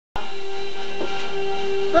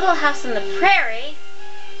Little house on the prairie?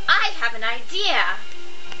 I have an idea.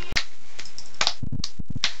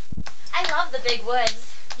 I love the big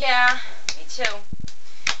woods. Yeah, me too.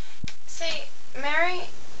 Say, Mary,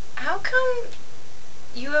 how come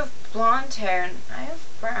you have blonde hair and I have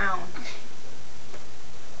brown?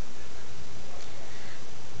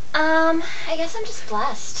 I guess I'm just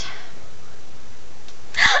blessed.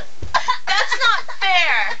 That's not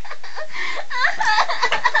fair!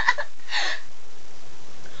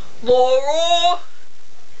 Laura!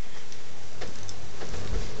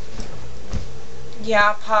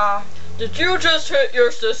 Yeah, Pa. Did you just hit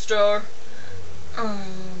your sister? I'm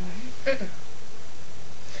wounded.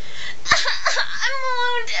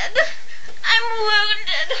 I'm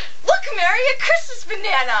wounded. Look, Mary, a Christmas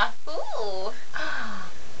banana! Ooh.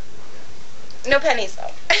 No pennies,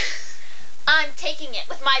 though. I'm taking it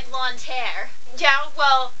with my blonde hair. Yeah,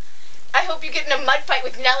 well, I hope you get in a mud fight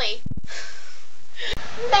with Nellie.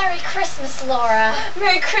 Merry Christmas, Laura.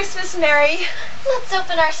 Merry Christmas, Mary. Let's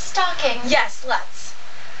open our stocking. Yes, let's.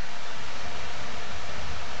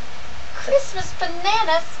 Christmas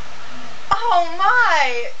bananas. Oh,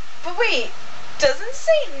 my! But wait, doesn't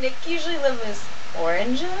St. Nick usually live with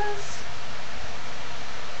oranges?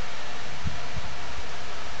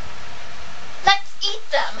 Let's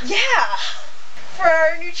eat them. Yeah! For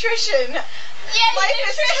our nutrition. Yay,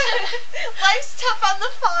 nutrition. Life's tough on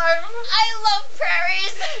the farm. I love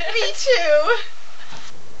prairies. Me too.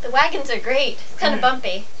 The wagons are great. It's kind of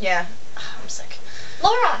bumpy. Yeah. I'm sick.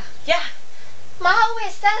 Laura, Yeah. Ma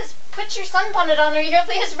always says, put your sunbonnet on or you'll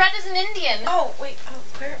be as red as an Indian. Oh, wait. Oh,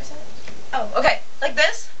 where is it? Oh, okay. Like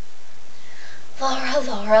this? Laura,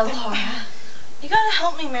 Laura, Laura. You gotta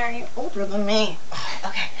help me, Mary. You're older than me.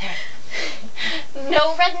 Okay, there.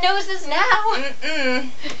 No red noses now. Mm-mm.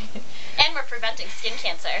 And we're preventing skin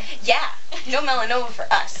cancer. Yeah. No melanoma for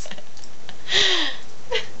us.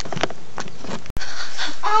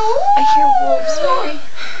 Oh. I hear wolves, Mary.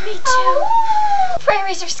 Me too.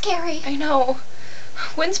 Prairies are scary. I know.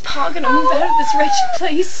 When's Pa gonna move out of this wretched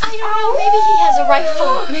place? I don't know. Maybe he has a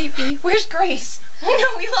rifle. Maybe. Where's Grace? Oh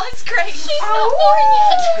no, we lost Grace. She's not born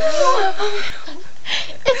yet.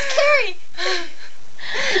 It's Carrie.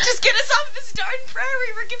 Just get us off this darn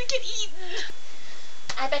prairie. We're gonna get eaten.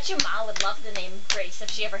 I bet you Ma would love the name Grace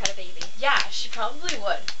if she ever had a baby. Yeah, she probably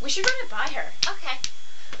would. We should run it by her. Okay.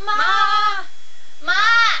 Ma! Ma! Ma!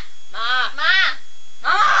 Ma! Ma! Ma!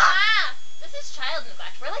 Ma! This is child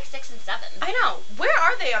neglect. We're like 6 and 7. I know. Where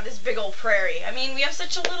are they on this big old prairie? I mean, we have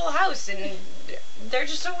such a little house and they're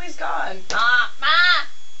just always gone. Ma! Ma!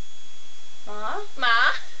 Ma?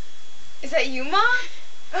 Ma! Is that you, Ma?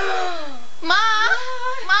 Ma! Ma!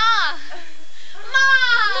 Ma! Ma!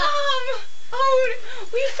 Mom! Oh,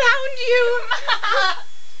 we found you! Ma!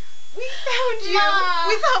 We found you! Ma!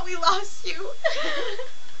 We thought we lost you.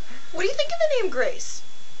 What do you think of the name Grace?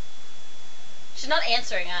 She's not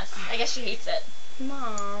answering us. I guess she hates it.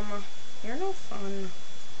 Mom, you're no fun.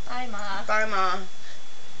 Bye, Ma. Bye, Ma.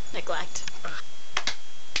 Neglect.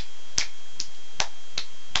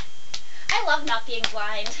 I love not being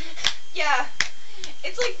blind. Yeah,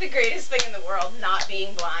 it's like the greatest thing in the world, not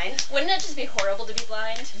being blind. Wouldn't it just be horrible to be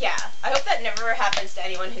blind? Yeah, I hope that never happens to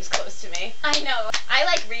anyone who's close to me. I know. I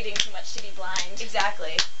like reading too much to be blind.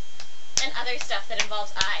 Exactly. And other stuff that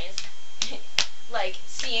involves eyes. Like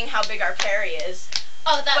seeing how big our prairie is.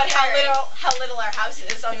 Oh, that But prairie. how little our house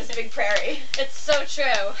is on this big prairie. It's so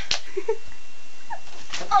true.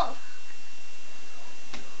 Oh,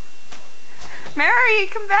 Mary,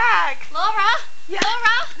 come back. Laura? Yeah.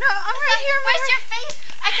 Laura? No, I'm right here, Where's your face?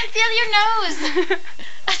 I can feel your nose.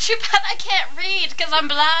 Too bad I can't read because I'm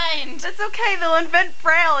blind. That's okay, they'll invent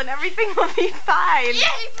Braille and everything will be fine.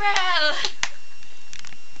 Yay, Braille!